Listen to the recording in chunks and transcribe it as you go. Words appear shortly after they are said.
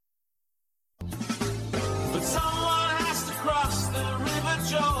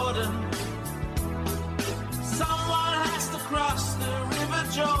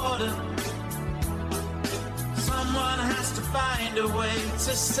find a way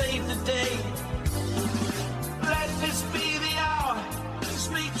to save the day. Let this be the hour to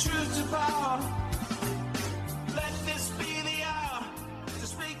speak truth to power. Let this be the hour to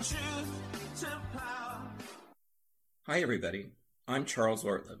speak truth to power. Hi everybody, I'm Charles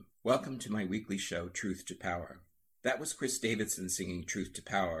Ortlieb. Welcome to my weekly show, Truth to Power. That was Chris Davidson singing Truth to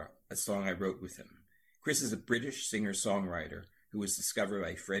Power, a song I wrote with him. Chris is a British singer-songwriter who was discovered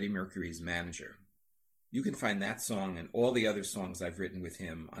by Freddie Mercury's manager. You can find that song and all the other songs I've written with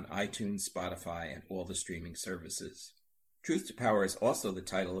him on iTunes, Spotify, and all the streaming services. Truth to Power is also the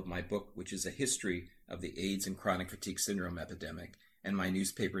title of my book, which is a history of the AIDS and chronic fatigue syndrome epidemic, and my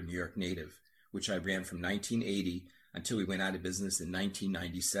newspaper, New York Native, which I ran from 1980 until we went out of business in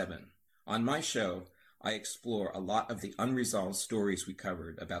 1997. On my show, I explore a lot of the unresolved stories we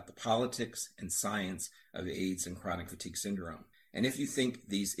covered about the politics and science of AIDS and chronic fatigue syndrome. And if you think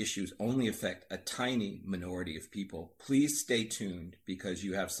these issues only affect a tiny minority of people, please stay tuned because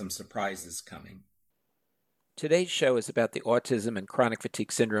you have some surprises coming. Today's show is about the autism and chronic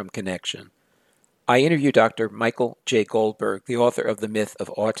fatigue syndrome connection. I interview Dr. Michael J. Goldberg, the author of The Myth of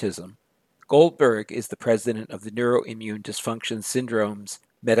Autism. Goldberg is the president of the Neuroimmune Dysfunction Syndromes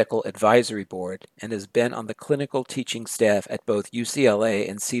Medical Advisory Board and has been on the clinical teaching staff at both UCLA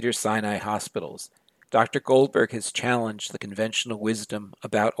and Cedars-Sinai hospitals. Dr. Goldberg has challenged the conventional wisdom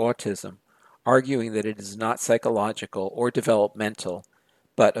about autism, arguing that it is not psychological or developmental,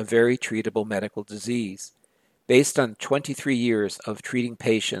 but a very treatable medical disease. Based on 23 years of treating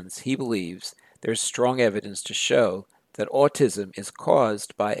patients, he believes there's strong evidence to show that autism is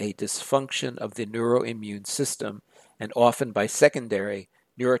caused by a dysfunction of the neuroimmune system and often by secondary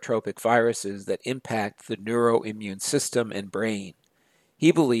neurotropic viruses that impact the neuroimmune system and brain.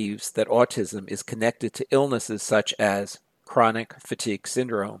 He believes that autism is connected to illnesses such as chronic fatigue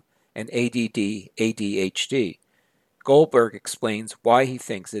syndrome and ADD-ADHD. Goldberg explains why he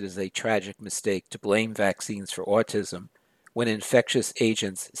thinks it is a tragic mistake to blame vaccines for autism when infectious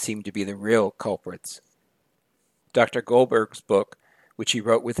agents seem to be the real culprits. Dr. Goldberg's book, which he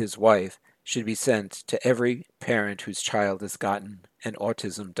wrote with his wife, should be sent to every parent whose child has gotten an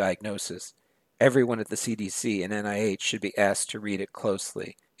autism diagnosis. Everyone at the CDC and NIH should be asked to read it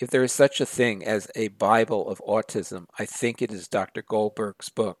closely. If there is such a thing as a Bible of autism, I think it is Dr. Goldberg's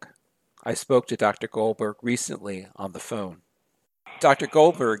book. I spoke to Dr. Goldberg recently on the phone. Dr.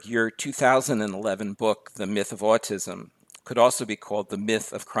 Goldberg, your 2011 book, The Myth of Autism, could also be called The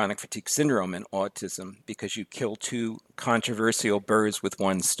Myth of Chronic Fatigue Syndrome and Autism because you kill two controversial birds with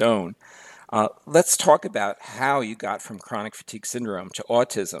one stone. Let's talk about how you got from chronic fatigue syndrome to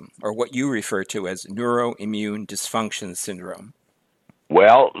autism, or what you refer to as neuroimmune dysfunction syndrome.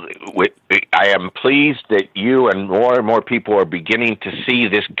 Well, I am pleased that you and more people are beginning to see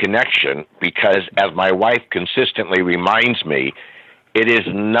this connection because, as my wife consistently reminds me, it is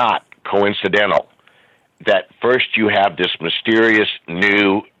not coincidental that first you have this mysterious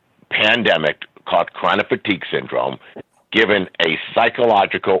new pandemic called chronic fatigue syndrome, given a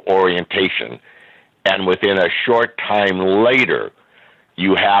psychological orientation, and within a short time later,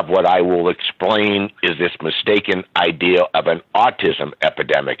 you have what I will explain is this mistaken idea of an autism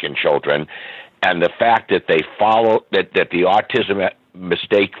epidemic in children, and the fact that they follow that the autism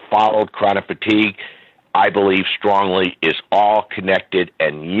mistake followed chronic fatigue, I believe strongly is all connected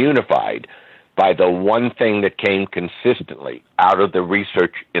and unified by the one thing that came consistently out of the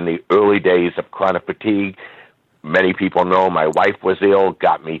research in the early days of chronic fatigue. Many people know my wife was ill,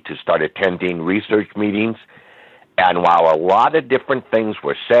 got me to start attending research meetings. And while a lot of different things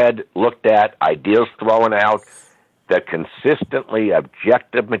were said, looked at, ideas thrown out, the consistently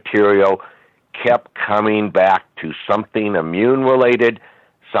objective material kept coming back to something immune-related,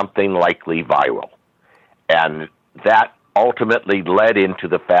 something likely viral. And that ultimately led into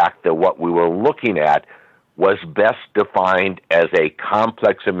the fact that what we were looking at was best defined as a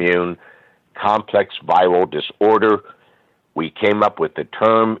complex immune, complex viral disorder. We came up with the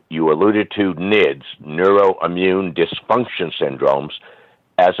term you alluded to, NIDS, Neuroimmune Dysfunction Syndromes,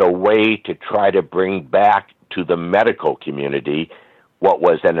 as a way to try to bring back to the medical community what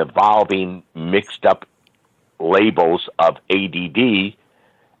was an evolving mixed up labels of ADD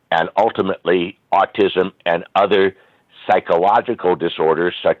and ultimately autism and other psychological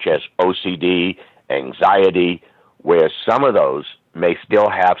disorders such as OCD, anxiety, where some of those may still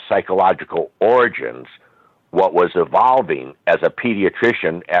have psychological origins. What was evolving as a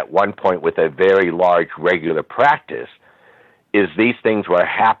pediatrician at one point with a very large regular practice is these things were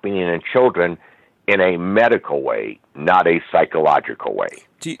happening in children in a medical way, not a psychological way.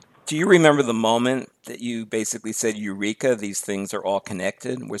 Do you remember the moment that you basically said, Eureka, these things are all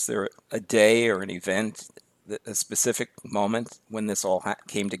connected? Was there a day or an event a specific moment when this all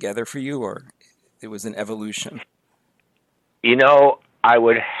came together for you, or it was an evolution? I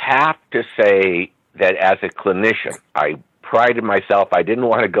would have to say that as a clinician, I prided myself. I didn't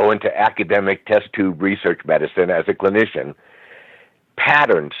want to go into academic test tube research medicine. As a clinician,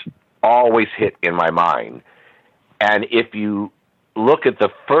 patterns always hit in my mind. And if you look at the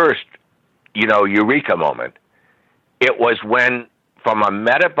first, eureka moment, it was when, from a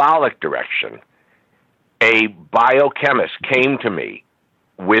metabolic direction, a biochemist came to me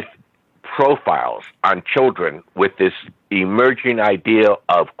with profiles on children with this emerging idea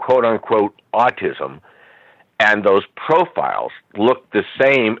of quote-unquote autism, and those profiles looked the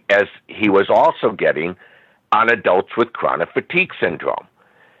same as he was also getting on adults with chronic fatigue syndrome.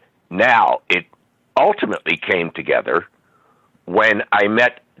 Now, it ultimately came together when I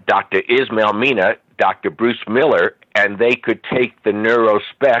met Dr. Ismail Mina, Dr. Bruce Miller, and they could take the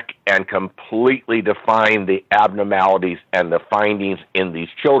neurospec and completely define the abnormalities and the findings in these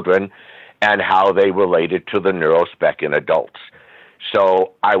children and how they related to the neurospec in adults.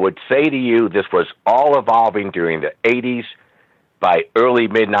 So I would say to you, this was all evolving during the 80s. By early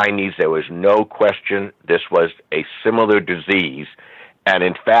mid-90s, there was no question this was a similar disease. And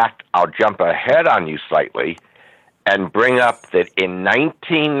in fact, I'll jump ahead on you slightly and bring up that in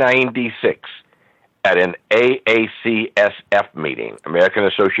 1996, at an AACSF meeting, American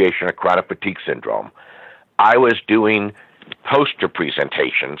Association of Chronic Fatigue Syndrome, I was doing poster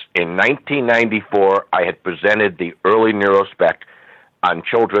presentations. In 1994, I had presented the early neurospec on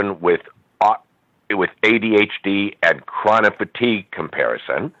children with ADHD and chronic fatigue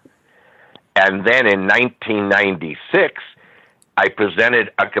comparison. And then in 1996, I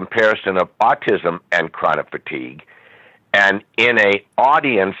presented a comparison of autism and chronic fatigue. And in an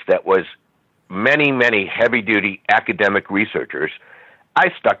audience that was many, many heavy-duty academic researchers,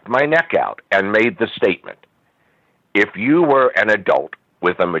 I stuck my neck out and made the statement: if you were an adult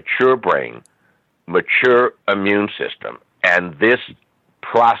with a mature brain, mature immune system, and this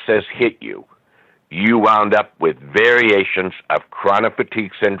process hit you, you wound up with variations of chronic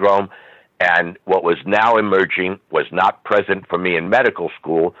fatigue syndrome, and what was now emerging was not present for me in medical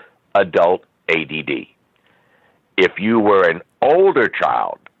school, adult ADD. If you were an older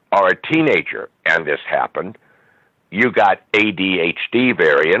child or a teenager and this happened, you got ADHD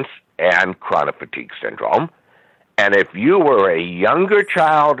variants and chronic fatigue syndrome. And if you were a younger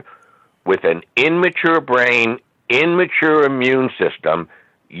child with an immature brain, immature immune system,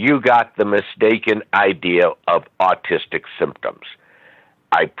 you got the mistaken idea of autistic symptoms.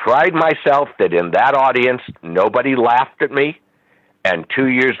 I pride myself that in that audience, nobody laughed at me, and 2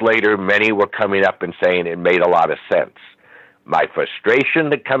 years later, many were coming up and saying it made a lot of sense. My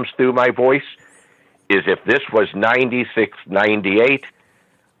frustration that comes through my voice is, if this was 96, 98,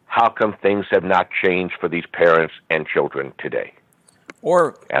 how come things have not changed for these parents and children today?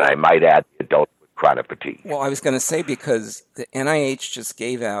 And I might add adults with chronic fatigue. Well, I was going to say, because the NIH just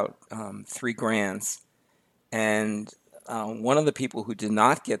gave out 3 grants, and one of the people who did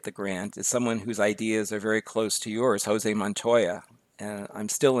not get the grant is someone whose ideas are very close to yours, Jose Montoya. And I'm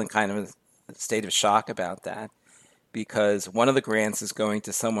still in kind of a state of shock about that, because one of the grants is going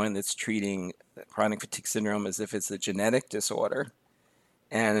to someone that's treating chronic fatigue syndrome as if it's a genetic disorder,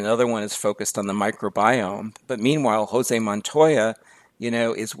 and another one is focused on the microbiome. But meanwhile, Jose Montoya,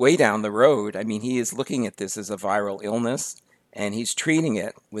 is way down the road. I mean, he is looking at this as a viral illness, and he's treating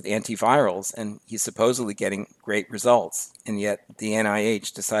it with antivirals, and he's supposedly getting great results. And yet the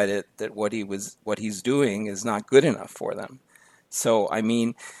NIH decided that what he's doing is not good enough for them. So, I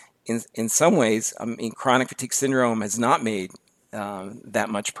mean, in some ways, chronic fatigue syndrome has not made that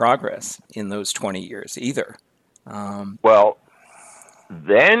much progress in those 20 years either. Well,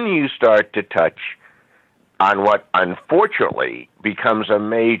 then you start to touch on what unfortunately becomes a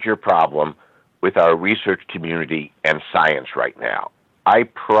major problem with our research community and science right now. I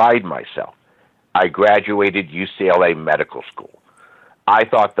pride myself. I graduated UCLA Medical School. I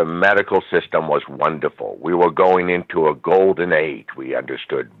thought the medical system was wonderful. We were going into a golden age. We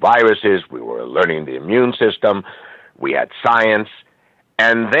understood viruses. We were learning the immune system. We had science.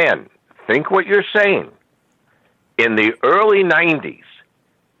 And then, think what you're saying. In the early 90s,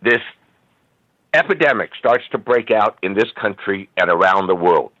 this epidemic starts to break out in this country and around the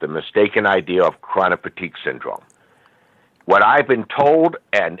world, the mistaken idea of chronic fatigue syndrome. What I've been told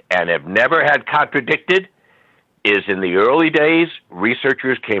and have never had contradicted is, in the early days,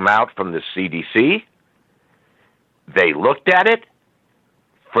 researchers came out from the CDC. They looked at it,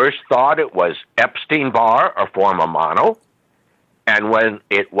 first thought it was Epstein-Barr or form of mono, and when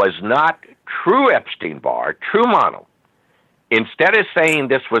it was not true Epstein-Barr, true mono, instead of saying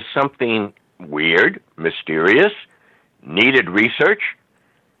this was something weird, mysterious, needed research.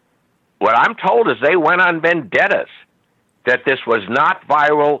 What I'm told is they went on vendettas, that this was not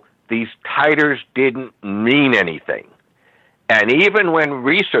viral, these titers didn't mean anything. And even when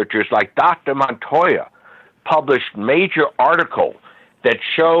researchers like Dr. Montoya published major article that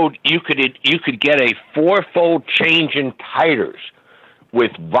showed you could get a fourfold change in titers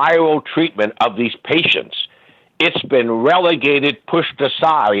with viral treatment of these patients, it's been relegated, pushed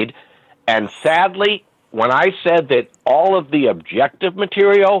aside, and sadly, when I said that all of the objective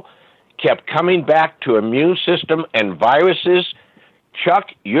material kept coming back to immune system and viruses, Chuck,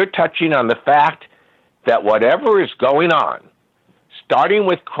 you're touching on the fact that whatever is going on, starting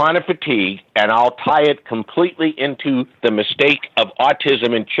with chronic fatigue, and I'll tie it completely into the mistake of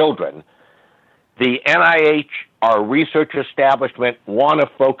autism in children, the NIH, our research establishment, want to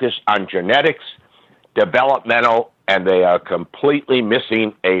focus on genetics, developmental, and they are completely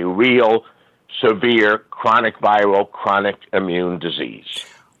missing a real severe chronic viral, chronic immune disease.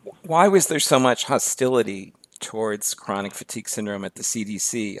 Why was there so much hostility towards chronic fatigue syndrome at the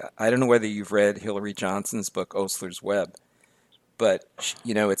CDC? I don't know whether you've read Hillary Johnson's book, Osler's Web, but,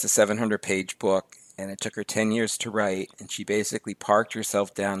 it's a 700-page book, and it took her 10 years to write, and she basically parked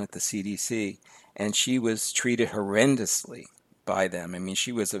herself down at the CDC, and she was treated horrendously by them. I mean,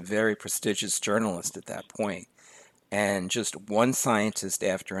 she was a very prestigious journalist at that point, and just one scientist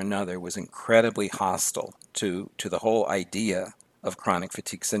after another was incredibly hostile to the whole idea of chronic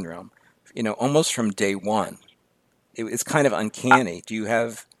fatigue syndrome, almost from day one. It's kind of uncanny. Do you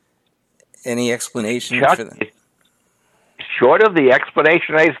have any explanation Chuck, for that? Short of the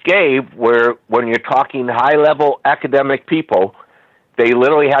explanation I just gave, where when you're talking high-level academic people, they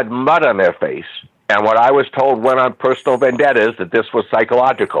literally had mud on their face, and what I was told went on personal vendettas that this was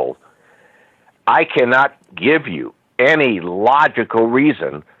psychological. I cannot give you any logical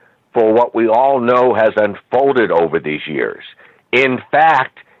reason for what we all know has unfolded over these years. In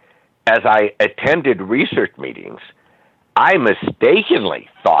fact, as I attended research meetings, I mistakenly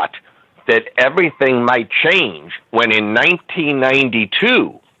thought that everything might change when in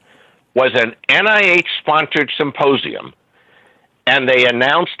 1992 was an NIH-sponsored symposium, and they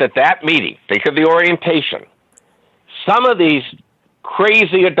announced at that meeting, think of the orientation, some of these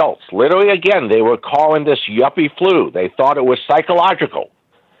crazy adults, literally again, they were calling this yuppie flu. They thought it was psychological.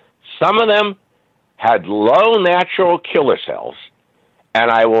 Some of them had low natural killer cells, and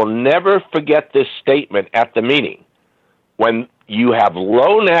I will never forget this statement at the meeting. When you have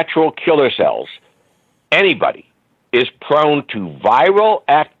low natural killer cells, anybody is prone to viral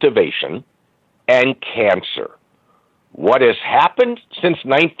activation and cancer. What has happened since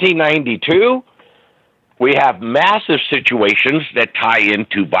 1992? We have massive situations that tie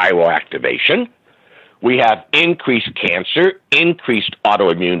into viral activation. We have increased cancer, increased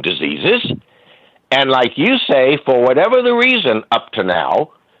autoimmune diseases, and like you say, for whatever the reason up to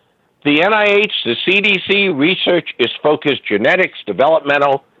now, the NIH, the CDC research is focused genetics,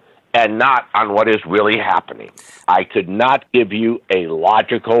 developmental, and not on what is really happening. I could not give you a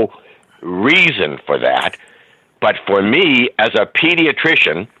logical reason for that, but for me, as a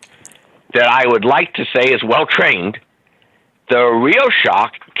pediatrician, that I would like to say is well-trained, the real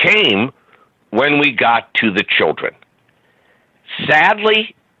shock came when we got to the children.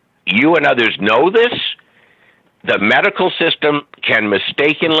 Sadly, you and others know this, the medical system can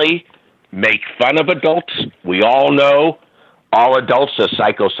mistakenly make fun of adults. We all know all adults are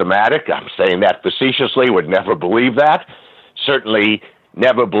psychosomatic. I'm saying that facetiously, would never believe that. Certainly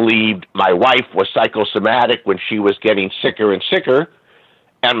never believed my wife was psychosomatic when she was getting sicker and sicker.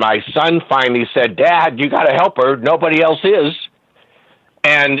 And my son finally said, "Dad, you got to help her. Nobody else is."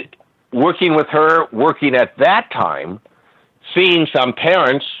 And working with her, working at that time, seeing some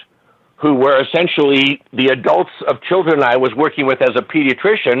parents who were essentially the adults of children I was working with as a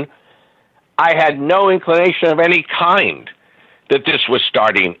pediatrician, I had no inclination of any kind that this was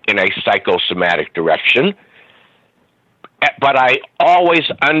starting in a psychosomatic direction. But I always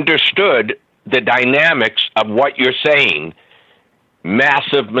understood the dynamics of what you're saying.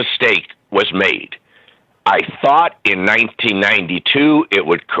 Massive mistake was made. I thought in 1992 it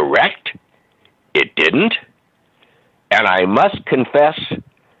would correct. It didn't. And I must confess,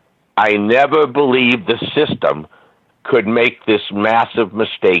 I never believed the system could make this massive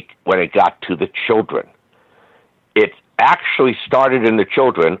mistake when it got to the children. It actually started in the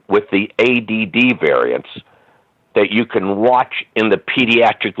children with the ADD variants that you can watch in the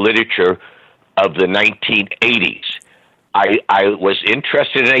pediatric literature of the 1980s. I was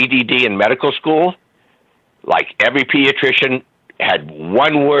interested in ADD in medical school. Like every pediatrician, had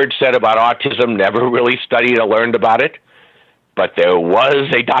one word said about autism, never really studied or learned about it. but there was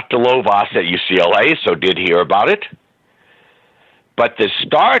a Dr. Lovaas at UCLA, so did hear about it. But the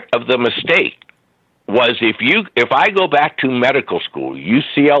start of the mistake was if I go back to medical school,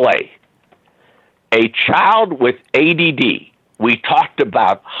 UCLA, a child with ADD, we talked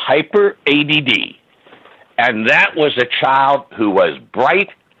about hyper ADD, and that was a child who was bright,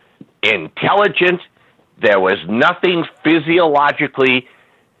 intelligent. There was nothing physiologically,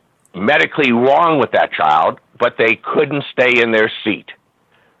 medically wrong with that child, but they couldn't stay in their seat.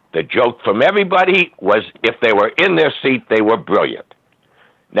 The joke from everybody was if they were in their seat, they were brilliant.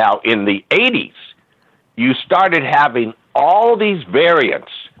 Now, in the 80s, you started having all these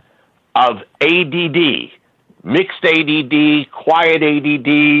variants of ADD, mixed ADD, quiet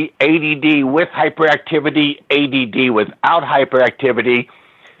ADD, ADD with hyperactivity, ADD without hyperactivity,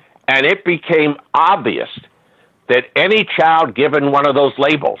 and it became obvious that any child given one of those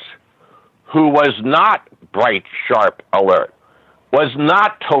labels who was not bright, sharp, alert, was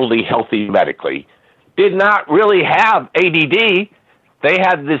not totally healthy medically, did not really have ADD. They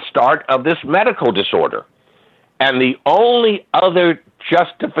had the start of this medical disorder. And the only other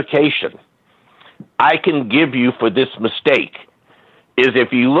justification I can give you for this mistake is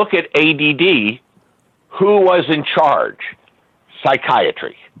if you look at ADD, who was in charge?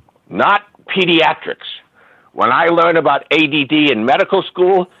 Psychiatry, not pediatrics. When I learn about ADD in medical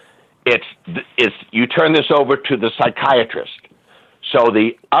school, it's you turn this over to the psychiatrist. So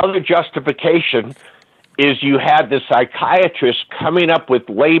the other justification is you had the psychiatrist coming up with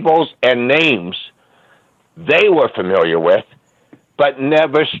labels and names they were familiar with, but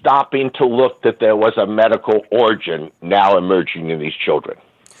never stopping to look that there was a medical origin now emerging in these children.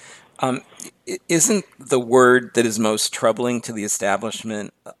 Isn't the word that is most troubling to the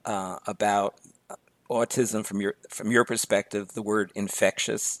establishment about autism from your perspective the word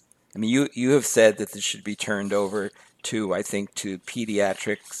infectious? I mean, you have said that this should be turned over to, I think, to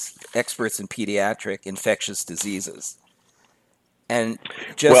pediatrics, experts in pediatric infectious diseases. And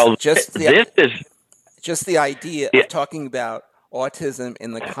just the idea of talking about autism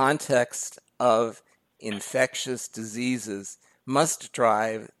in the context of infectious diseases must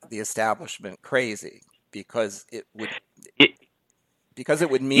drive the establishment crazy because it would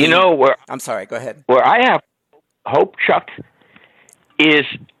mean. I'm sorry. Go ahead. Where I have hope, Chuck, is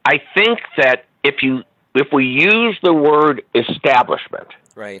I think that if we use the word establishment,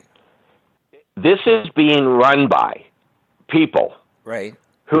 right, this is being run by people, right,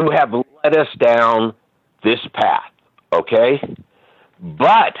 who have led us down this path. Okay,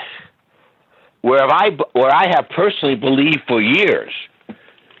 but where I have personally believed for years,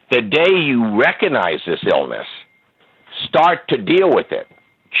 the day you recognize this illness, start to deal with it,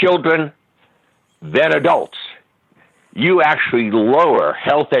 children, then adults, you actually lower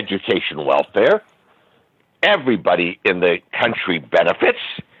health, education, welfare. Everybody in the country benefits.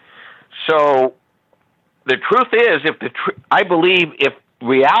 So the truth is, I believe if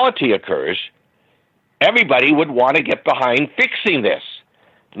reality occurs, everybody would want to get behind fixing this.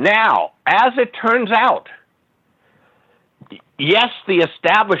 Now, as it turns out, yes, the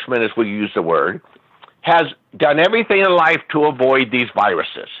establishment, as we use the word, has done everything in life to avoid these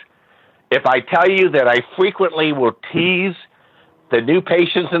viruses. If I tell you that I frequently will tease the new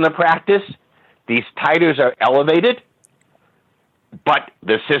patients in the practice, these titers are elevated, but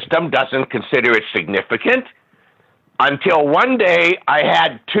the system doesn't consider it significant, until one day I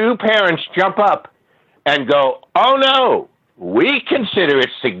had two parents jump up and go, "Oh no, we consider it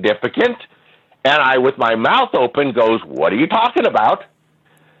significant." And I, with my mouth open, goes, "What are you talking about?"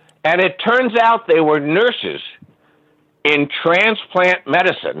 And it turns out they were nurses in transplant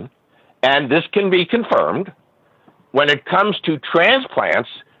medicine, and this can be confirmed. When it comes to transplants,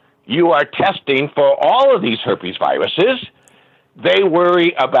 you are testing for all of these herpes viruses. They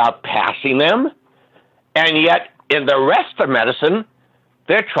worry about passing them, and yet in the rest of medicine,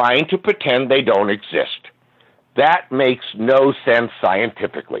 they're trying to pretend they don't exist. That makes no sense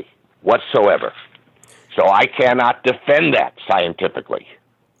scientifically whatsoever. So I cannot defend that scientifically.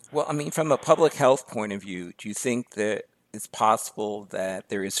 Well, I mean, from a public health point of view, do you think that it's possible that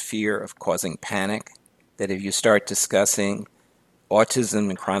there is fear of causing panic? That if you start discussing autism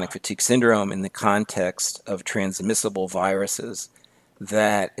and chronic fatigue syndrome in the context of transmissible viruses,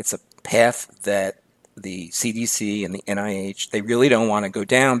 that it's a path that the CDC and the NIH, they really don't want to go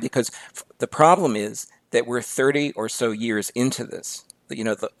down, because the problem is that we're 30 or so years into this. You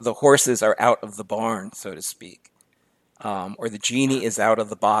know, the horses are out of the barn, so to speak, or the genie is out of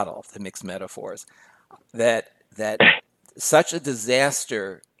the bottle, to mix metaphors. That such a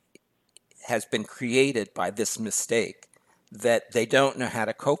disaster has been created by this mistake that they don't know how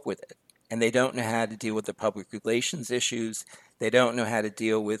to cope with it. and they don't know how to deal with the public relations issues. They don't know how to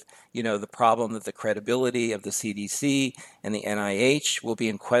deal with, the problem that the credibility of the CDC and the NIH will be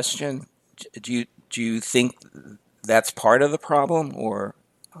in question. Do you think that's part of the problem, or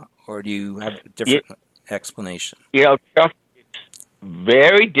do you have a different explanation? Chuck, it's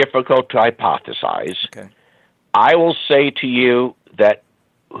very difficult to hypothesize. Okay. I will say to you that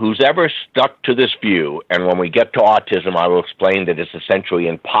who's ever stuck to this view, and when we get to autism, I will explain that it's essentially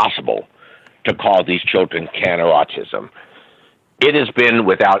impossible to call these children can or autism. It has been,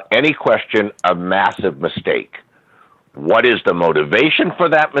 without any question, a massive mistake. What is the motivation for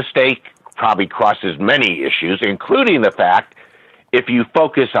that mistake? Probably crosses many issues, including the fact if you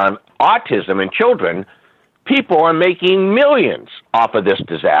focus on autism in children, people are making millions off of this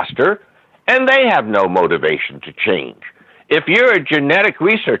disaster, and they have no motivation to change. If you're a genetic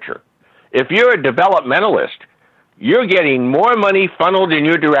researcher, if you're a developmentalist, you're getting more money funneled in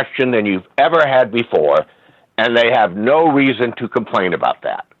your direction than you've ever had before, and they have no reason to complain about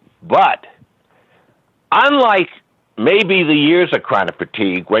that. But unlike maybe the years of chronic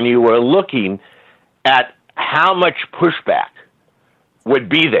fatigue, when you were looking at how much pushback would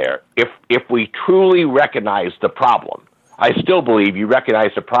be there if we truly recognize the problem, I still believe you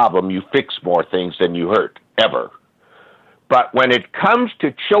recognize the problem, you fix more things than you hurt, ever. But when it comes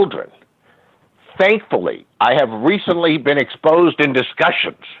to children, thankfully, I have recently been exposed in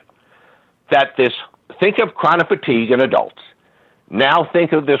discussions that think of chronic fatigue in adults. Now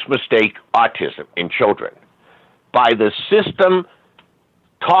think of this mistake, autism, in children. By the system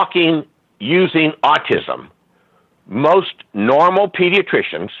using autism, most normal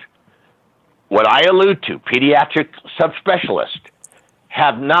pediatricians, what I allude to, pediatric subspecialists,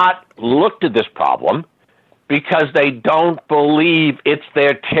 have not looked at this problem because they don't believe it's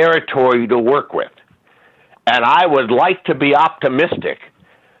their territory to work with. And I would like to be optimistic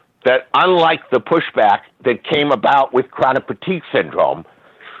that unlike the pushback that came about with chronic fatigue syndrome,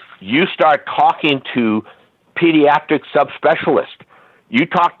 you start talking to pediatric subspecialists. You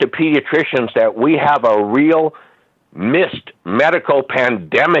talk to pediatricians that we have a real missed medical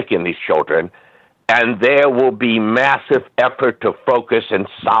pandemic in these children, and there will be massive effort to focus and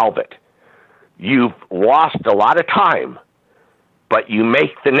solve it. You've lost a lot of time, but you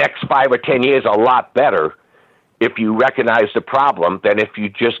make the next 5 or 10 years a lot better if you recognize the problem than if you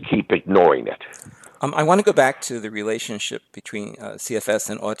just keep ignoring it. I want to go back to the relationship between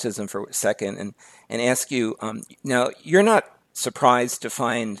CFS and autism for a second and ask you, now, you're not surprised to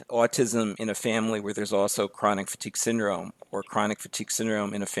find autism in a family where there's also chronic fatigue syndrome, or chronic fatigue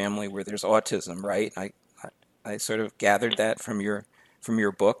syndrome in a family where there's autism, right? I sort of gathered that from your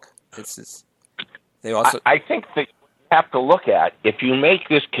book. I think that you have to look at, if you make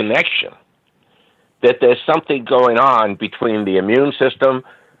this connection, that there's something going on between the immune system,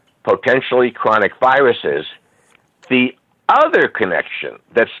 potentially chronic viruses. The other connection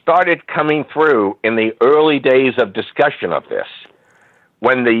that started coming through in the early days of discussion of this,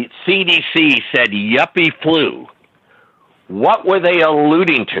 when the CDC said yuppie flu, what were they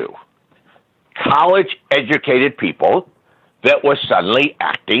alluding to? College-educated people that were suddenly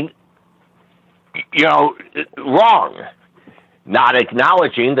acting wrong, not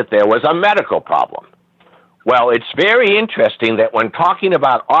acknowledging that there was a medical problem. Well, it's very interesting that when talking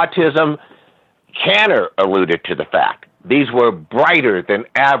about autism, Kanner alluded to the fact these were brighter than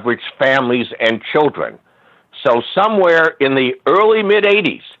average families and children. So somewhere in the early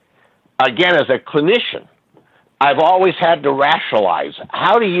mid-'80s, again, as a clinician, I've always had to rationalize,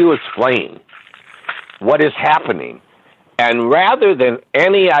 how do you explain what is happening? And rather than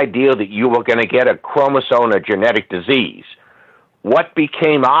any idea that you were going to get a chromosome or genetic disease, what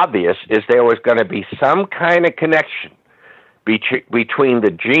became obvious is there was going to be some kind of connection between the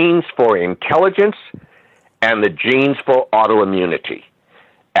genes for intelligence and the genes for autoimmunity.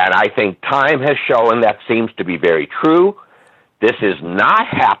 And I think time has shown that seems to be very true. This is not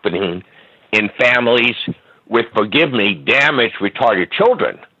happening in families with, forgive me, damaged, retarded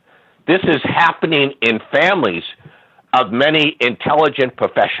children. This is happening in families of many intelligent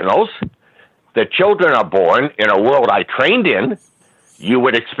professionals. The children are born in a world I trained in. You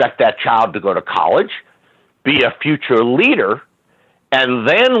would expect that child to go to college, be a future leader, and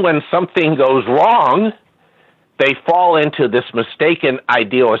then when something goes wrong, they fall into this mistaken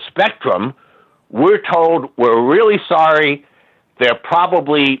ideal spectrum. We're told, we're really sorry, they're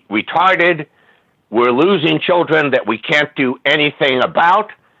probably retarded, we're losing children that we can't do anything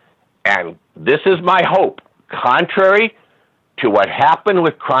about, and this is my hope. Contrary to what happened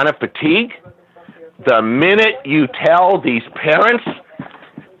with chronic fatigue, the minute you tell these parents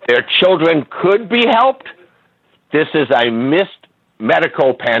their children could be helped, this is a missed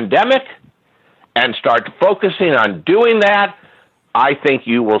medical pandemic, and start focusing on doing that, I think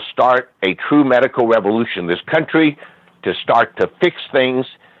you will start a true medical revolution in this country to start to fix things,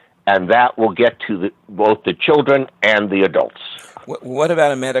 and that will get to both the children and the adults. What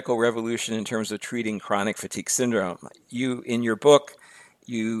about a medical revolution in terms of treating chronic fatigue syndrome? You, in your book,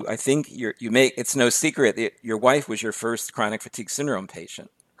 I think you make, it's no secret that your wife was your first chronic fatigue syndrome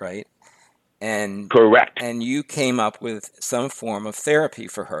patient, right? And correct. And you came up with some form of therapy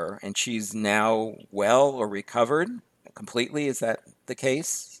for her, and she's now well or recovered completely. Is that the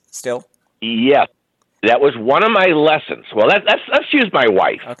case still? Yes. That was one of my lessons. Well, let's use my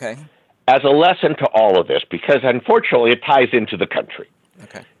wife as a lesson to all of this, because unfortunately it ties into the country.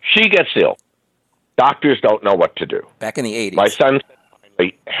 Okay. She gets ill. Doctors don't know what to do. Back in the 80s. My son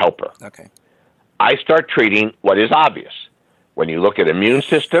finally helped her. Okay. I start treating what is obvious. When you look at immune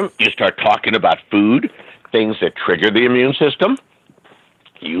system, you start talking about food, things that trigger the immune system.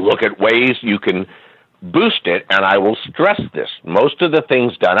 You look at ways you can boost it, and I will stress this. Most of the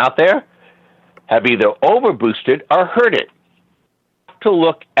things done out there have either overboosted or hurt it. To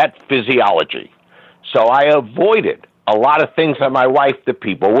look at physiology. So I avoided a lot of things that my wife, the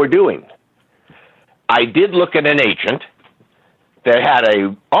people were doing. I did look at an agent that had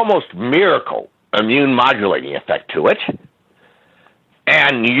a almost miracle immune modulating effect to it.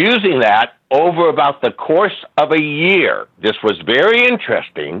 And using that over about the course of a year, this was very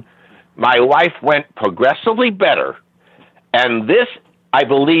interesting, my wife went progressively better. And this, I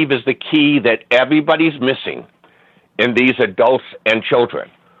believe, is the key that everybody's missing in these adults and children.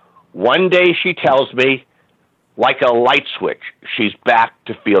 One day she tells me, like a light switch, she's back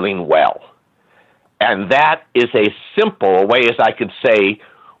to feeling well. And that is a simple way, as I could say,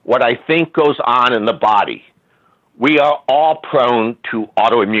 what I think goes on in the body. We are all prone to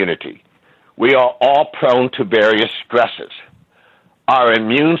autoimmunity. We are all prone to various stresses. Our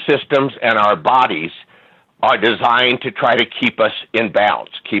immune systems and our bodies are designed to try to keep us in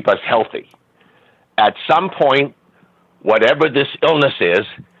balance, keep us healthy. At some point, whatever this illness is,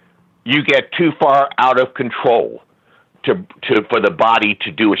 you get too far out of control for the body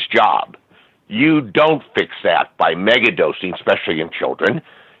to do its job. You don't fix that by megadosing, especially in children.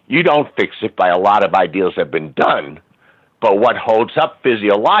 You don't fix it by a lot of ideas that have been done. But what holds up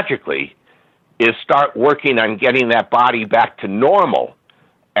physiologically is start working on getting that body back to normal,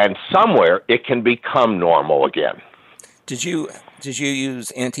 and somewhere it can become normal again. Did you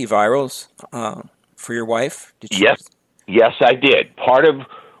use antivirals for your wife? Yes, I did. Part of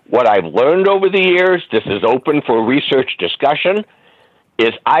what I've learned over the years, this is open for research discussion,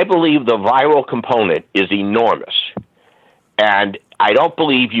 is I believe the viral component is enormous. And I don't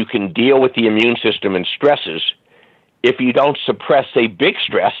believe you can deal with the immune system and stresses if you don't suppress a big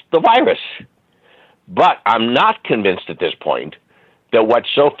stress, the virus. But I'm not convinced at this point that what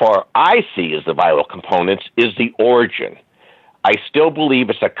so far I see as the viral components is the origin. I still believe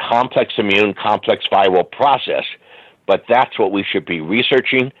it's a complex viral process, but that's what we should be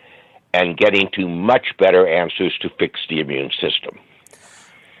researching and getting to much better answers to fix the immune system.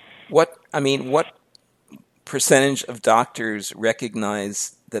 What percentage of doctors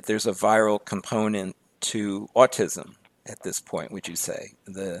recognize that there's a viral component to autism at this point, would you say?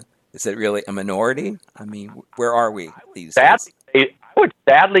 Is it really a minority? I mean, where are we these days? I would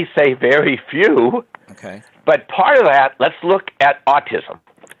sadly say very few. Okay. But part of that, let's look at autism.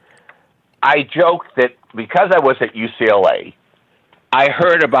 I joke that because I was at UCLA, I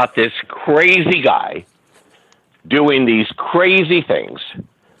heard about this crazy guy doing these crazy things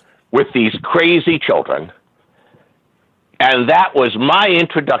with these crazy children, and that was my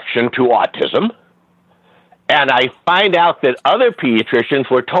introduction to autism. And I find out that other pediatricians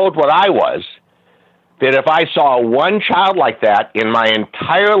were told what I was, that if I saw one child like that in my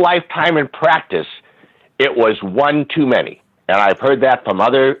entire lifetime in practice, it was one too many. And I've heard that from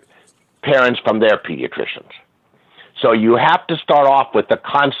other parents from their pediatricians. So you have to start off with the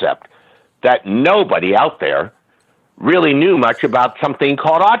concept that nobody out there really knew much about something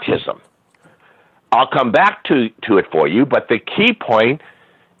called autism. I'll come back to it for you, but the key point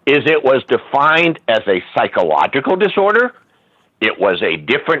is it was defined as a psychological disorder. It was a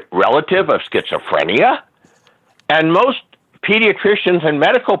different relative of schizophrenia, and most pediatricians and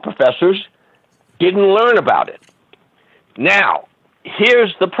medical professors didn't learn about it. Now,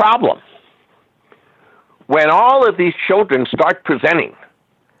 here's the problem. When all of these children start presenting,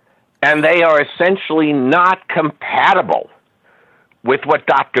 and they are essentially not compatible with what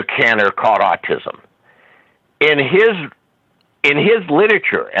Dr. Kanner called autism, in his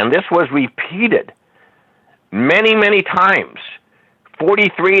literature, and this was repeated many, many times,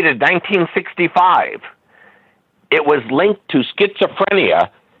 43 to 1965, it was linked to schizophrenia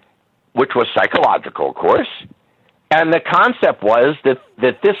which was psychological, of course. And the concept was that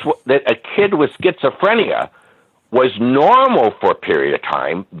a kid with schizophrenia was normal for a period of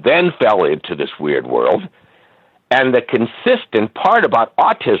time, then fell into this weird world. And the consistent part about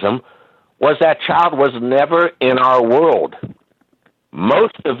autism was that child was never in our world.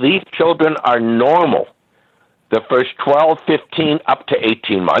 Most of these children are normal the first 12, 15, up to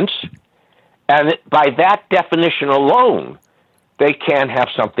 18 months. And by that definition alone, they can have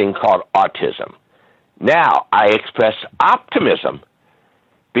something called autism. Now, I express optimism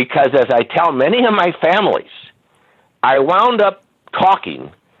because, as I tell many of my families, I wound up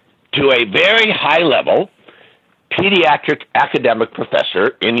talking to a very high-level pediatric academic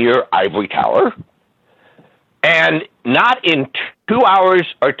professor in your ivory tower, and not in 2 hours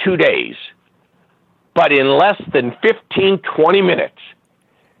or 2 days, but in less than 15, 20 minutes,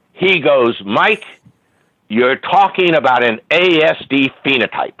 he goes, Mike, you're talking about an ASD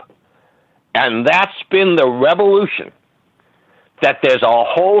phenotype. And that's been the revolution, that there's a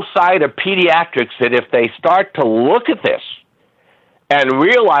whole side of pediatrics that if they start to look at this and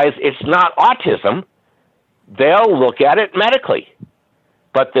realize it's not autism, they'll look at it medically.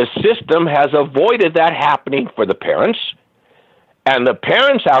 But the system has avoided that happening for the parents, and the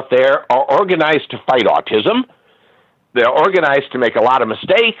parents out there are organized to fight autism. They're organized to make a lot of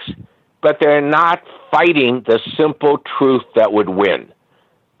mistakes, but they're not fighting the simple truth that would win.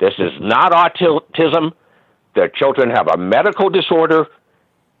 This is not autism. Their children have a medical disorder,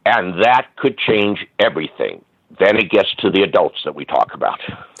 and that could change everything. Then it gets to the adults that we talk about.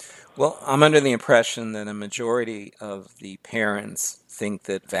 Well, I'm under the impression that a majority of the parents think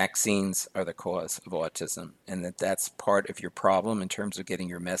that vaccines are the cause of autism and that that's part of your problem in terms of getting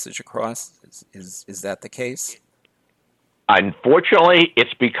your message across. Is that the case? Unfortunately,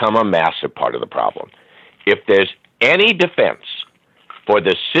 it's become a massive part of the problem. If there's any defense for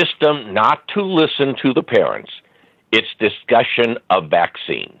the system not to listen to the parents, it's discussion of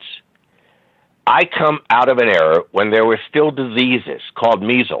vaccines. I come out of an era when there were still diseases called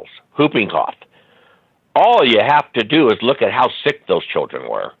measles, whooping cough. All you have to do is look at how sick those children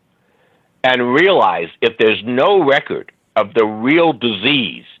were and realize if there's no record of the real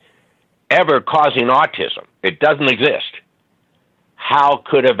disease ever causing autism, it doesn't exist. How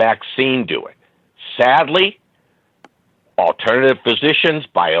could a vaccine do it? Sadly, alternative physicians,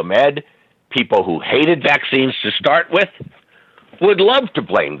 biomed, people who hated vaccines to start with, would love to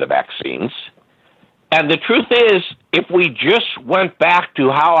blame the vaccines. And the truth is, if we just went back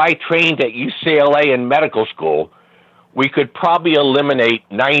to how I trained at UCLA in medical school, we could probably eliminate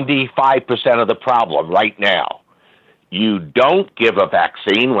 95% of the problem right now. You don't give a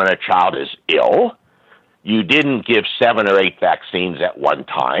vaccine when a child is ill. You didn't give 7 or 8 vaccines at one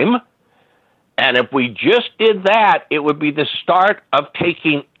time. And if we just did that, it would be the start of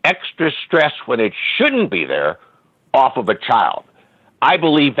taking extra stress when it shouldn't be there off of a child. I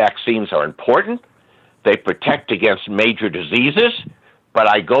believe vaccines are important. They protect against major diseases, but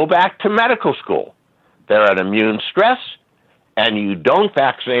I go back to medical school. They're an immune stress, and you don't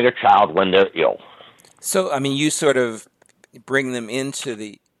vaccinate a child when they're ill. So, I mean, you sort of bring them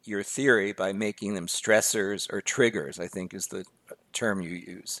into your theory by making them stressors or triggers, I think is the term you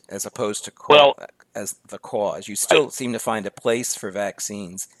use, as opposed to as the cause. You still seem to find a place for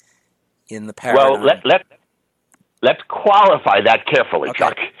vaccines in the paradigm. Well, let's qualify that carefully, okay.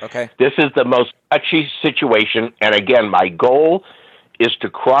 Chuck. Okay. This is the most touchy situation, and again, my goal is to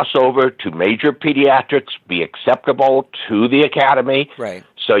cross over to major pediatrics, be acceptable to the academy. Right.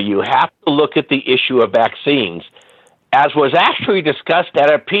 So you have to look at the issue of vaccines, as was actually discussed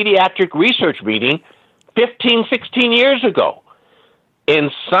at a pediatric research meeting 15, 16 years ago. In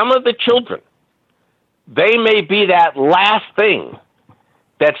some of the children, they may be that last thing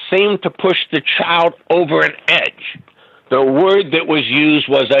that seemed to push the child over an edge. The word that was used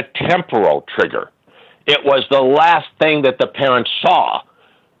was a temporal trigger. It was the last thing that the parents saw,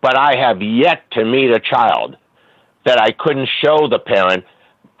 but I have yet to meet a child that I couldn't show the parent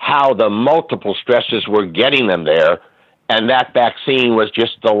how the multiple stresses were getting them there, and that vaccine was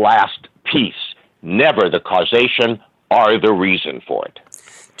just the last piece, never the causation or the reason for it.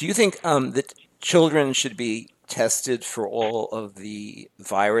 Do you think that children should be tested for all of the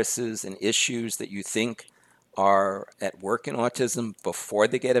viruses and issues that you think are at work in autism before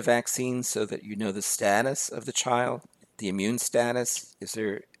they get a vaccine so that you know the status of the child, the immune status? Is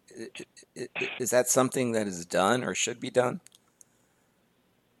that something that is done or should be done?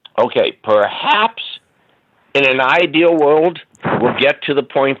 Okay, perhaps in an ideal world, we'll get to the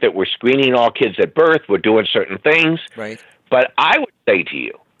point that we're screening all kids at birth, we're doing certain things. Right. But I would say to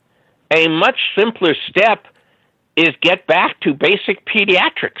you, a much simpler step is get back to basic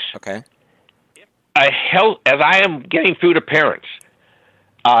pediatrics. Okay. As I am getting through to parents,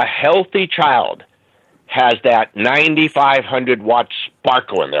 a healthy child has that 9,500 watt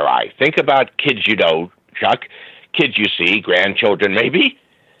sparkle in their eye. Think about kids you know, Chuck, kids you see, grandchildren maybe,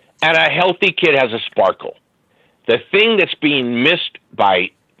 and a healthy kid has a sparkle. The thing that's being missed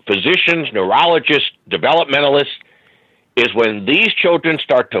by physicians, neurologists, developmentalists, is when these children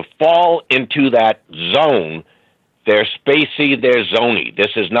start to fall into that zone, they're spacey, they're zony.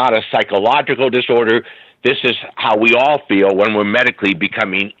 This is not a psychological disorder. This is how we all feel when we're medically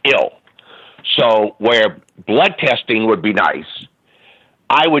becoming ill. So where blood testing would be nice,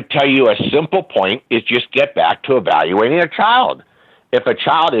 I would tell you a simple point is just get back to evaluating a child. If a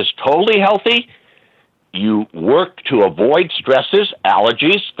child is totally healthy, you work to avoid stresses,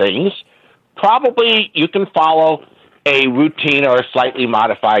 allergies, things. Probably you can follow a routine or a slightly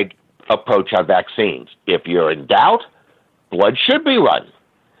modified approach on vaccines. If you're in doubt, blood should be run.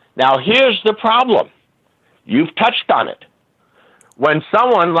 Now, here's the problem. You've touched on it. When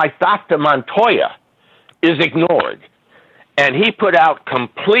someone like Dr. Montoya is ignored, and he put out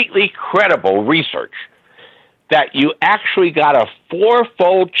completely credible research that you actually got a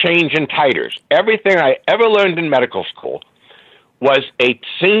 4-fold change in titers. Everything I ever learned in medical school was a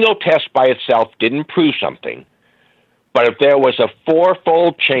single test by itself didn't prove something. But if there was a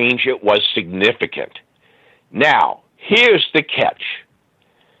 4-fold change, it was significant. Now, here's the catch.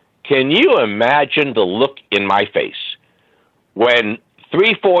 Can you imagine the look in my face when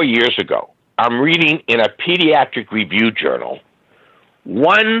 3-4 years ago, I'm reading in a pediatric review journal,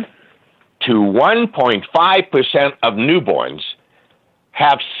 1 to 1.5% of newborns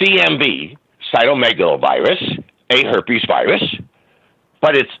have CMV, cytomegalovirus, a herpes virus,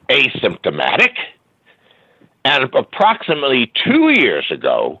 but it's asymptomatic. And approximately 2 years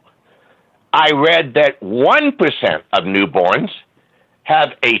ago, I read that 1% of newborns have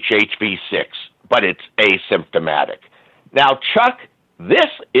HHV6, but it's asymptomatic. Now, Chuck, this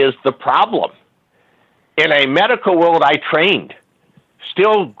is the problem. In a medical world I trained,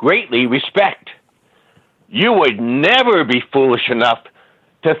 still greatly respect, you would never be foolish enough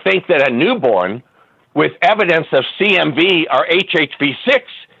to think that a newborn with evidence of CMV or HHV6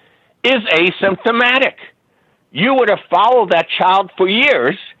 is asymptomatic. You would have followed that child for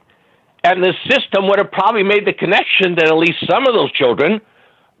years, and the system would have probably made the connection that at least some of those children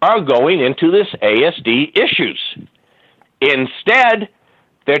are going into this ASD issues. Instead,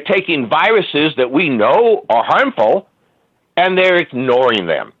 they're taking viruses that we know are harmful, and they're ignoring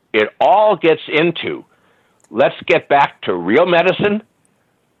them. It all gets into, let's get back to real medicine,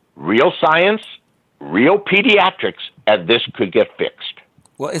 real science, real pediatrics, and this could get fixed.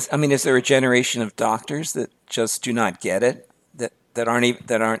 Well, is there a generation of doctors that just do not get it, that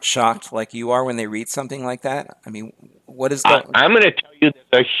aren't shocked like you are when they read something like that? I mean, what is the... I'm going to tell you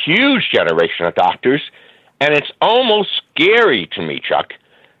there's a huge generation of doctors, and it's almost scary to me, Chuck.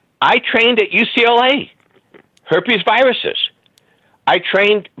 I trained at UCLA, herpes viruses. I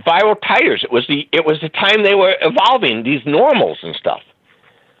trained viral titers. It was the time they were evolving, these normals and stuff.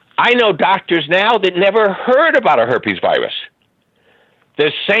 I know doctors now that never heard about a herpes virus.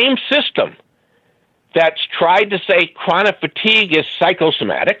 The same system that's tried to say chronic fatigue is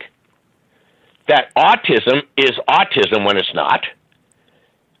psychosomatic, that autism is autism when it's not,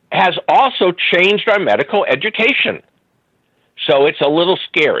 has also changed our medical education. So it's a little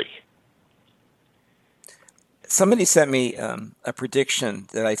scary. Somebody sent me a prediction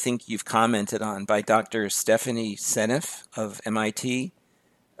that I think you've commented on by Dr. Stephanie Seneff of MIT,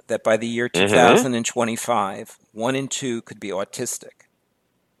 that by the year 2025, 1 in 2 could be autistic.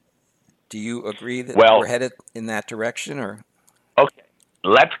 Do you agree that we're headed in that direction? Or okay,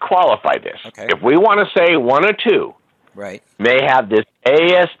 let's qualify this. Okay. If we want to say 1 or 2 right. may have this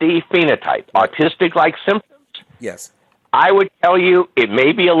ASD phenotype, autistic-like symptoms, yes, I would tell you it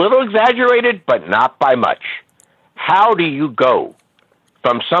may be a little exaggerated, but not by much. How do you go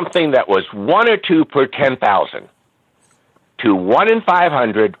from something that was 1 or 2 per 10,000 to 1 in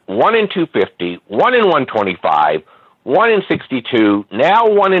 500, 1 in 250, 1 in 125, 1 in 62, now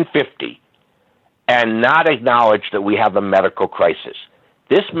 1 in 50, and not acknowledge that we have a medical crisis?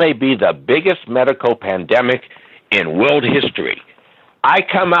 This may be the biggest medical pandemic in world history. I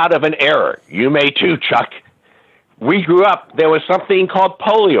come out of an era, you may too, Chuck. We grew up, there was something called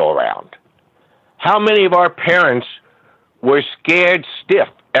polio around. How many of our parents were scared stiff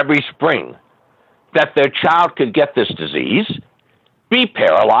every spring that their child could get this disease, be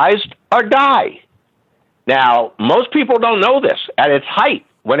paralyzed, or die? Now, most people don't know this. At its height,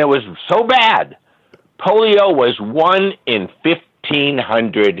 when it was so bad, polio was 1 in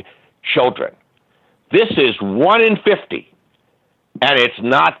 1,500 children. This is 1 in 50, and it's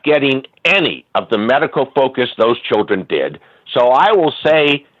not getting any of the medical focus those children did. So I will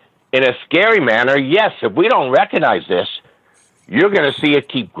say, in a scary manner, yes, if we don't recognize this, you're going to see it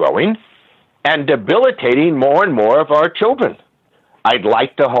keep growing and debilitating more and more of our children. I'd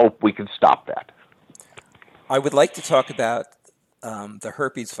like to hope we can stop that. I would like to talk about the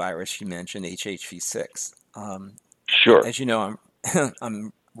herpes virus you mentioned, HHV6. Sure. As you know,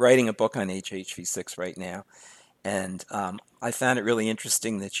 I'm writing a book on HHV6 right now, and I found it really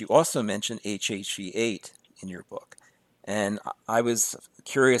interesting that you also mentioned HHV8 in your book. And I was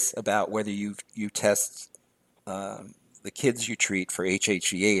curious about whether you test the kids you treat for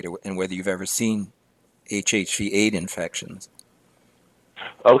HHV8 and whether you've ever seen HHV8 infections.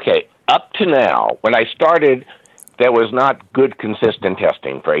 Okay, up to now, when I started, there was not good, consistent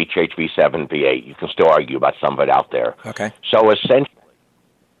testing for HHV7, V8. You can still argue about some of it out there. Okay. So essentially,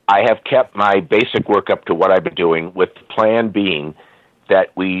 I have kept my basic work up to what I've been doing, with the plan being that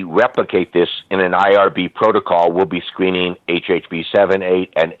we replicate this in an IRB protocol. We'll be screening HHV7,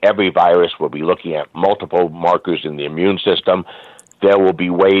 8, and every virus. We'll be looking at multiple markers in the immune system. There will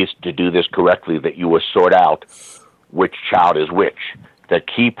be ways to do this correctly that you will sort out which child is which. The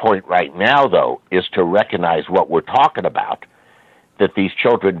key point right now, though, is to recognize what we're talking about, that these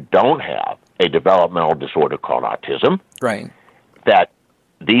children don't have a developmental disorder called autism. Right. That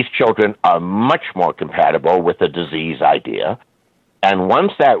these children are much more compatible with the disease idea. And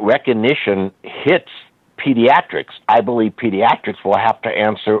once that recognition hits pediatrics, I believe pediatrics will have to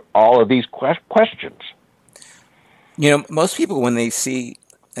answer all of these questions. You know, most people, when they see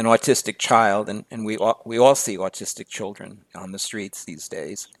an autistic child, and we all see autistic children on the streets these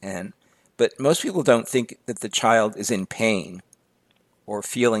days, but most people don't think that the child is in pain or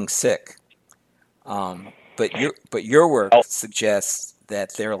feeling sick. But your work suggests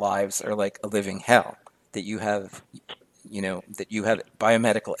that their lives are like a living hell. That you have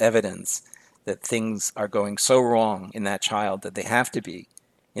biomedical evidence that things are going so wrong in that child that they have to be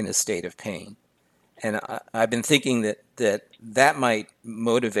in a state of pain. And I've been thinking that might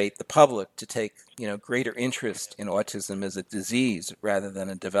motivate the public to take greater interest in autism as a disease rather than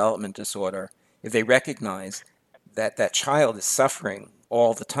a development disorder if they recognize that that child is suffering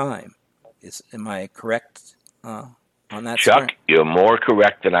all the time. Am I correct on that? Chuck, you're more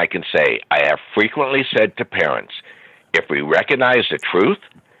correct than I can say. I have frequently said to parents, if we recognize the truth,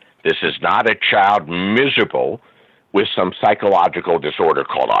 this is not a child miserable with some psychological disorder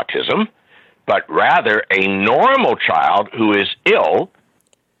called autism, but rather a normal child who is ill,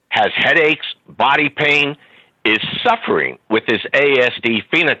 has headaches, body pain, is suffering with this ASD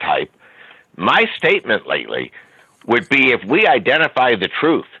phenotype. My statement lately would be, if we identify the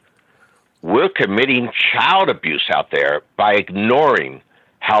truth, we're committing child abuse out there by ignoring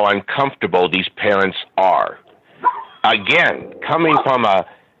how uncomfortable these parents are. Again, coming from a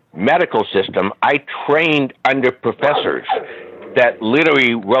medical system, I trained under professors that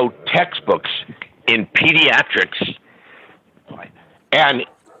literally wrote textbooks in pediatrics and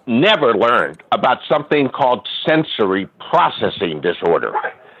never learned about something called sensory processing disorder.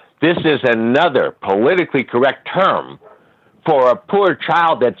 This is another politically correct term for a poor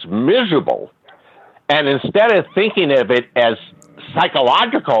child that's miserable. And instead of thinking of it as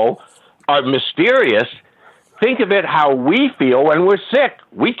psychological or mysterious, think of it how we feel when we're sick.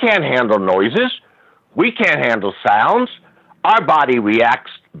 We can't handle noises. We can't handle sounds. Our body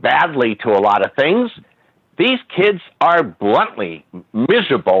reacts badly to a lot of things. These kids are bluntly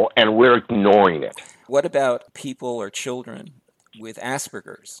miserable, and we're ignoring it. What about people or children with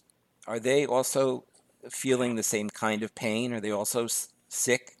Asperger's? Are they also feeling the same kind of pain? Are they also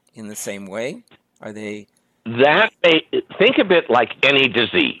sick in the same way? Are they? Think of it like any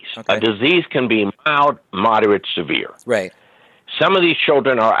disease. Okay. A disease can be mild, moderate, severe. Right. Some of these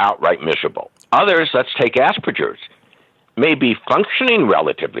children are outright miserable. Others, let's take Asperger's, may be functioning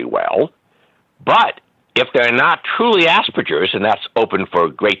relatively well, but if they're not truly Asperger's, and that's open for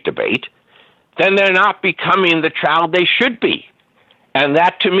great debate, then they're not becoming the child they should be. And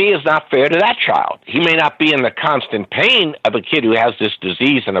that, to me, is not fair to that child. He may not be in the constant pain of a kid who has this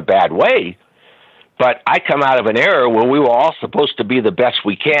disease in a bad way, but I come out of an era where we were all supposed to be the best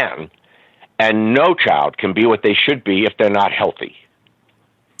we can, and no child can be what they should be if they're not healthy.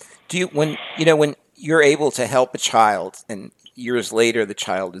 When you're able to help a child, and years later the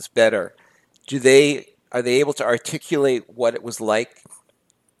child is better, are they able to articulate what it was like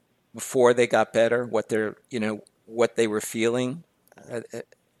before they got better? What they were feeling?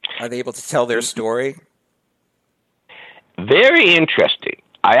 Are they able to tell their story? Very interesting.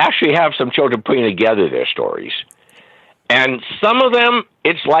 I actually have some children putting together their stories. And some of them,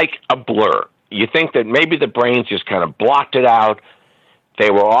 it's like a blur. you think that maybe the brains just kind of blocked it out.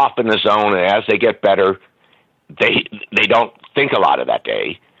 They were off in the zone, and as they get better, they don't think a lot of that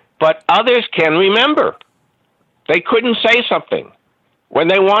day. But others can remember. They couldn't say something when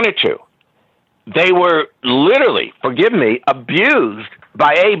they wanted to. They were literally, forgive me, abused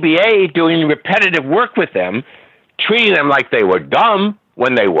by ABA doing repetitive work with them, treating them like they were dumb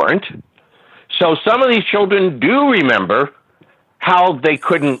when they weren't. So some of these children do remember how they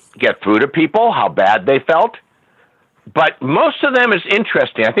couldn't get through to people, how bad they felt. But most of them is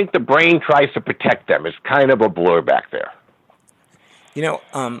interesting. I think the brain tries to protect them. It's kind of a blur back there. You know,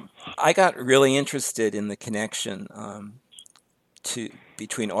 I got really interested in the connection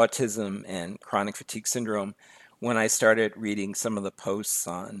between autism and chronic fatigue syndrome when I started reading some of the posts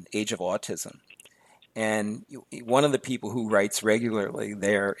on Age of Autism. And one of the people who writes regularly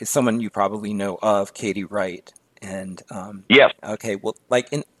there is someone you probably know of, Katie Wright. And yes, okay, well,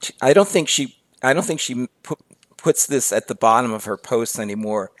 I don't think she puts this at the bottom of her posts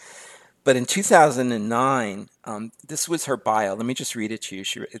anymore. But in 2009, this was her bio. Let me just read it to you.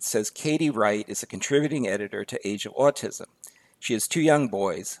 It says, Katie Wright is a contributing editor to Age of Autism. She has 2 young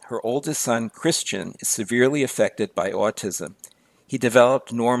boys. Her oldest son, Christian, is severely affected by autism. He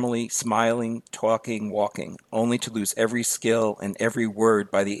developed normally, smiling, talking, walking, only to lose every skill and every word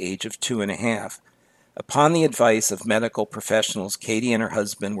by the age of 2.5. Upon the advice of medical professionals, Katie and her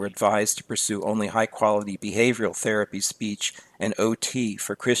husband were advised to pursue only high-quality behavioral therapy, speech, and OT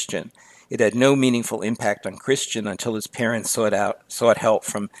for Christian. It had no meaningful impact on Christian until his parents sought help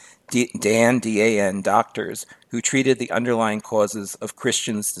from DAN doctors who treated the underlying causes of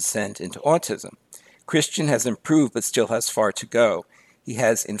Christian's descent into autism. Christian has improved but still has far to go. He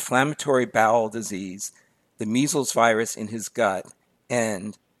has inflammatory bowel disease, the measles virus in his gut,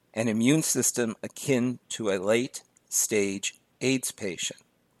 and an immune system akin to a late-stage AIDS patient.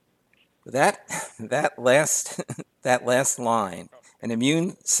 That last line, an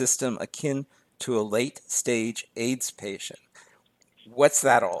immune system akin to a late-stage AIDS patient. What's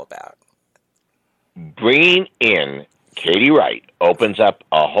that all about? Bringing in Katie Wright opens up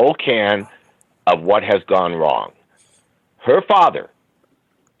a whole can of what has gone wrong. Her father,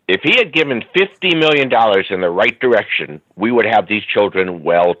 if he had given $50 million in the right direction, we would have these children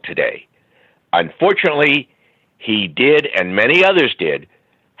well today. Unfortunately, he did, and many others did,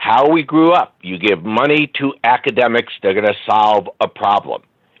 how we grew up. You give money to academics, they're going to solve a problem.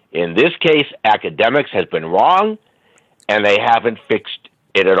 In this case, academics has been wrong, and they haven't fixed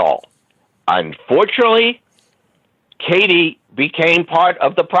it at all. Unfortunately, Katie became part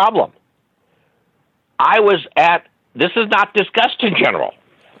of the problem. This is not discussed in general.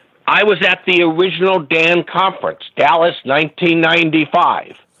 I was at the original DAN conference, Dallas,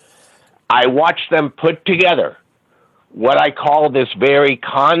 1995. I watched them put together what I call this very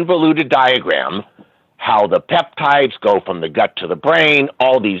convoluted diagram, how the peptides go from the gut to the brain,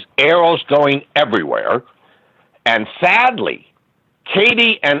 all these arrows going everywhere. And sadly,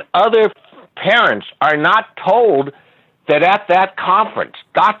 Katie and other parents are not told that at that conference,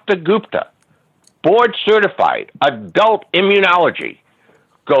 Dr. Gupta, board certified adult immunology,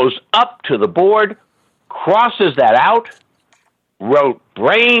 goes up to the board, crosses that out, wrote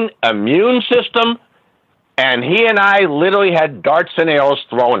brain immune system, and he and I literally had darts and arrows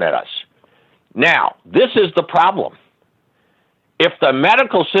thrown at us. Now, this is the problem. If the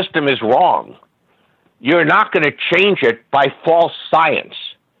medical system is wrong, you're not going to change it by false science.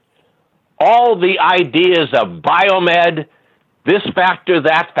 All the ideas of biomed, this factor,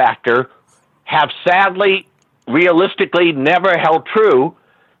 that factor, have sadly, realistically never held true,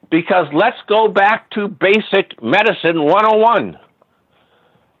 because let's go back to basic medicine 101.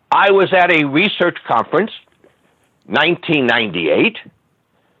 I was at a research conference, 1998,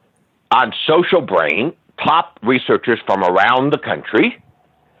 on social brain, top researchers from around the country.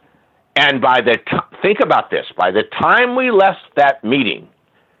 And think about this, by the time we left that meeting,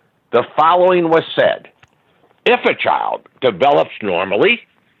 the following was said: if a child develops normally,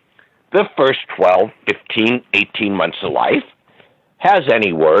 the first 12, 15, 18 months of life, has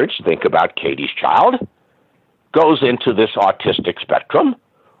any words, think about Katie's child, goes into this autistic spectrum,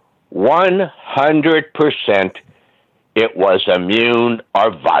 100% it was immune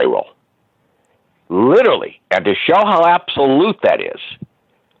or viral. Literally, and to show how absolute that is,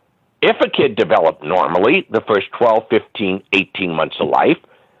 if a kid developed normally, the first 12, 15, 18 months of life,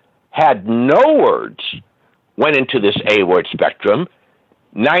 had no words, went into this A-word spectrum,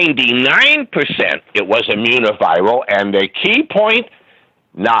 99% it was immunoviral, and the key point,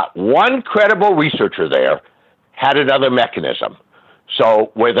 not one credible researcher there had another mechanism.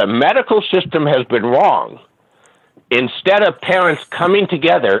 So where the medical system has been wrong, instead of parents coming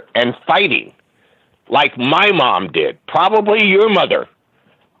together and fighting like my mom did, probably your mother.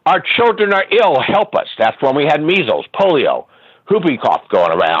 Our children are ill, help us. That's when we had measles, polio, whooping cough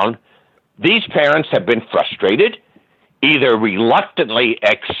going around. These parents have been frustrated, either reluctantly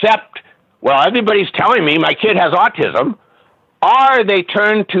accept, well, everybody's telling me my kid has autism, or they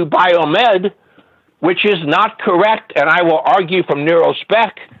turn to biomed, which is not correct, and I will argue from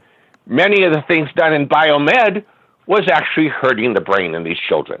neurospec, many of the things done in biomed was actually hurting the brain in these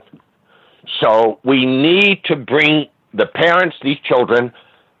children. So we need to bring the parents, these children,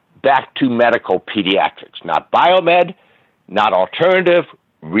 back to medical pediatrics, not biomed, not alternative,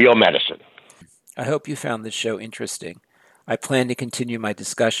 real medicine. I hope you found this show interesting. I plan to continue my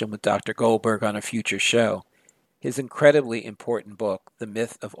discussion with Dr. Goldberg on a future show. His incredibly important book, The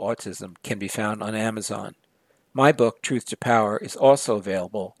Myth of Autism, can be found on Amazon. My book, Truth to Power, is also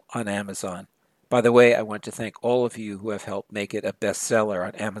available on Amazon. By the way, I want to thank all of you who have helped make it a bestseller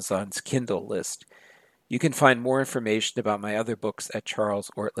on Amazon's Kindle list. You can find more information about my other books at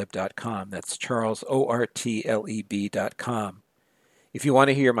charlesortleb.com. That's charlesortleb.com. If you want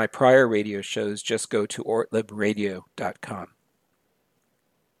to hear my prior radio shows, just go to ortlibradio.com.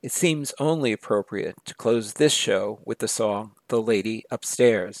 It seems only appropriate to close this show with the song The Lady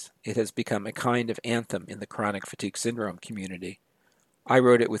Upstairs. It has become a kind of anthem in the chronic fatigue syndrome community. I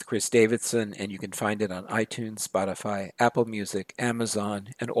wrote it with Chris Davidson, and you can find it on iTunes, Spotify, Apple Music, Amazon,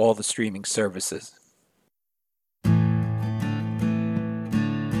 and all the streaming services.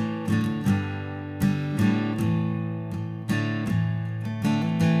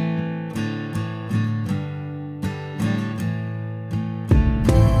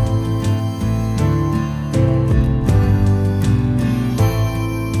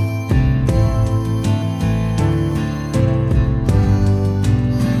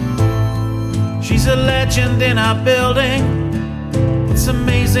 She's a legend in our building. It's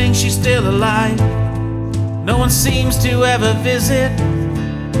amazing she's still alive. No one seems to ever visit.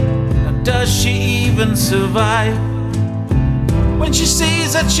 Now does she even survive? When she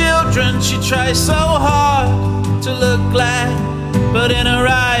sees her children, she tries so hard to look glad, but in her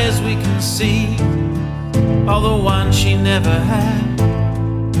eyes we can see all the ones she never had.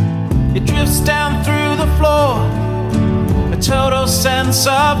 It drifts down through the floor, a total sense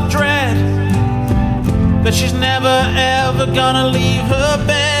of dread, but she's never ever gonna leave her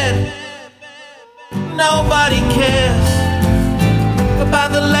bed. Nobody cares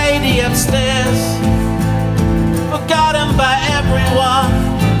about the lady upstairs, forgotten by everyone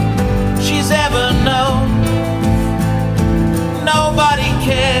she's ever known. Nobody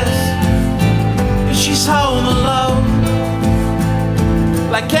cares if she's home alone,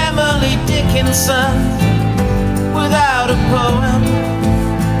 like Emily Dickinson without a poem.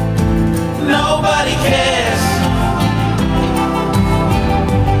 Nobody cares.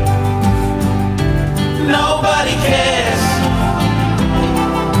 Nobody cares.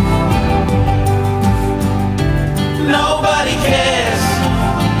 Nobody cares.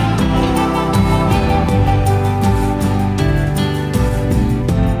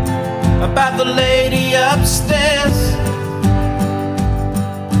 About the lady upstairs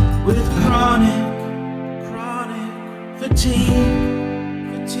with chronic fatigue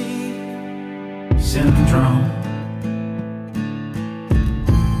syndrome.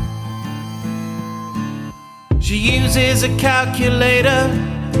 She uses a calculator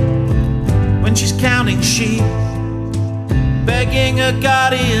when she's counting sheep, begging a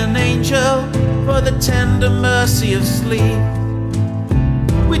guardian angel for the tender mercy of sleep.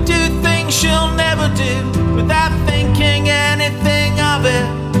 We do things she'll never do without thinking anything of it.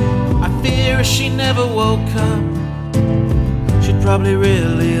 I fear if she never woke up, she'd probably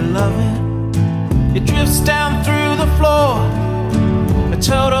really love it. It drifts down through the floor, a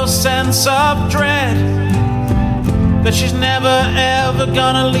total sense of dread, but she's never ever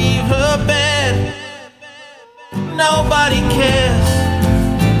gonna leave her bed. Nobody cares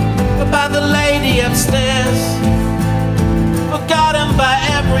about the lady upstairs, forgotten by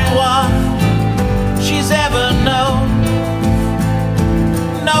everyone she's ever known.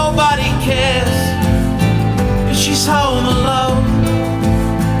 Nobody cares if she's home alone,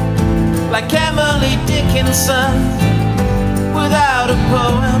 like Emily Dickinson without a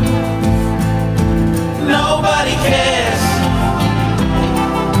poem. Nobody cares.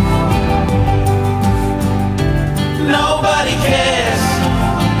 Nobody cares.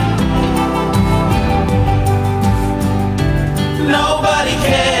 Nobody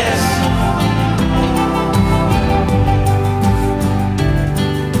cares.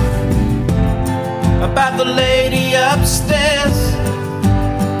 About the lady upstairs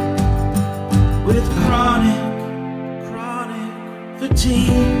with chronic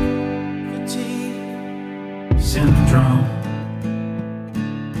fatigue syndrome.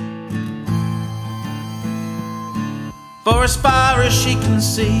 For as far as she can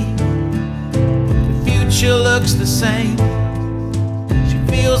see, the future looks the same. She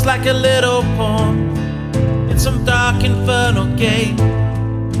feels like a little pawn in some dark infernal game.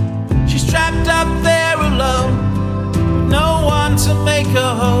 She's trapped up there alone, with no one to make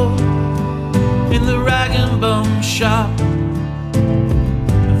her whole, in the rag and bone shop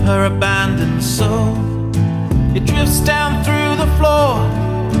of her abandoned soul. It drifts down through the floor,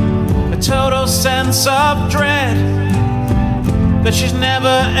 a total sense of dread, that she's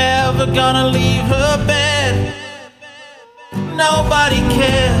never ever gonna leave her bed. Nobody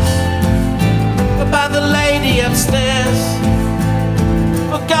cares about the lady upstairs,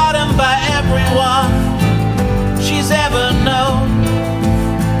 forgotten by everyone she's ever known.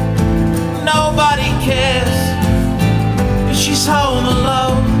 Nobody cares if she's home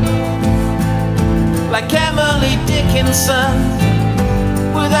alone, like Emily Dickinson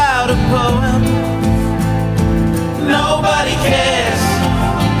without a poem. Nobody cares.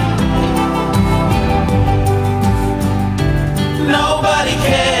 Nobody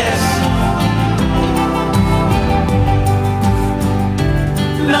cares.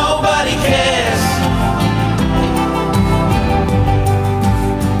 Nobody cares.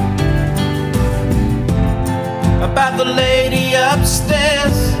 About the lady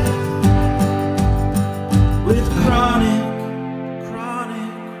upstairs with chronic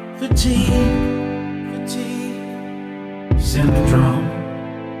fatigue syndrome.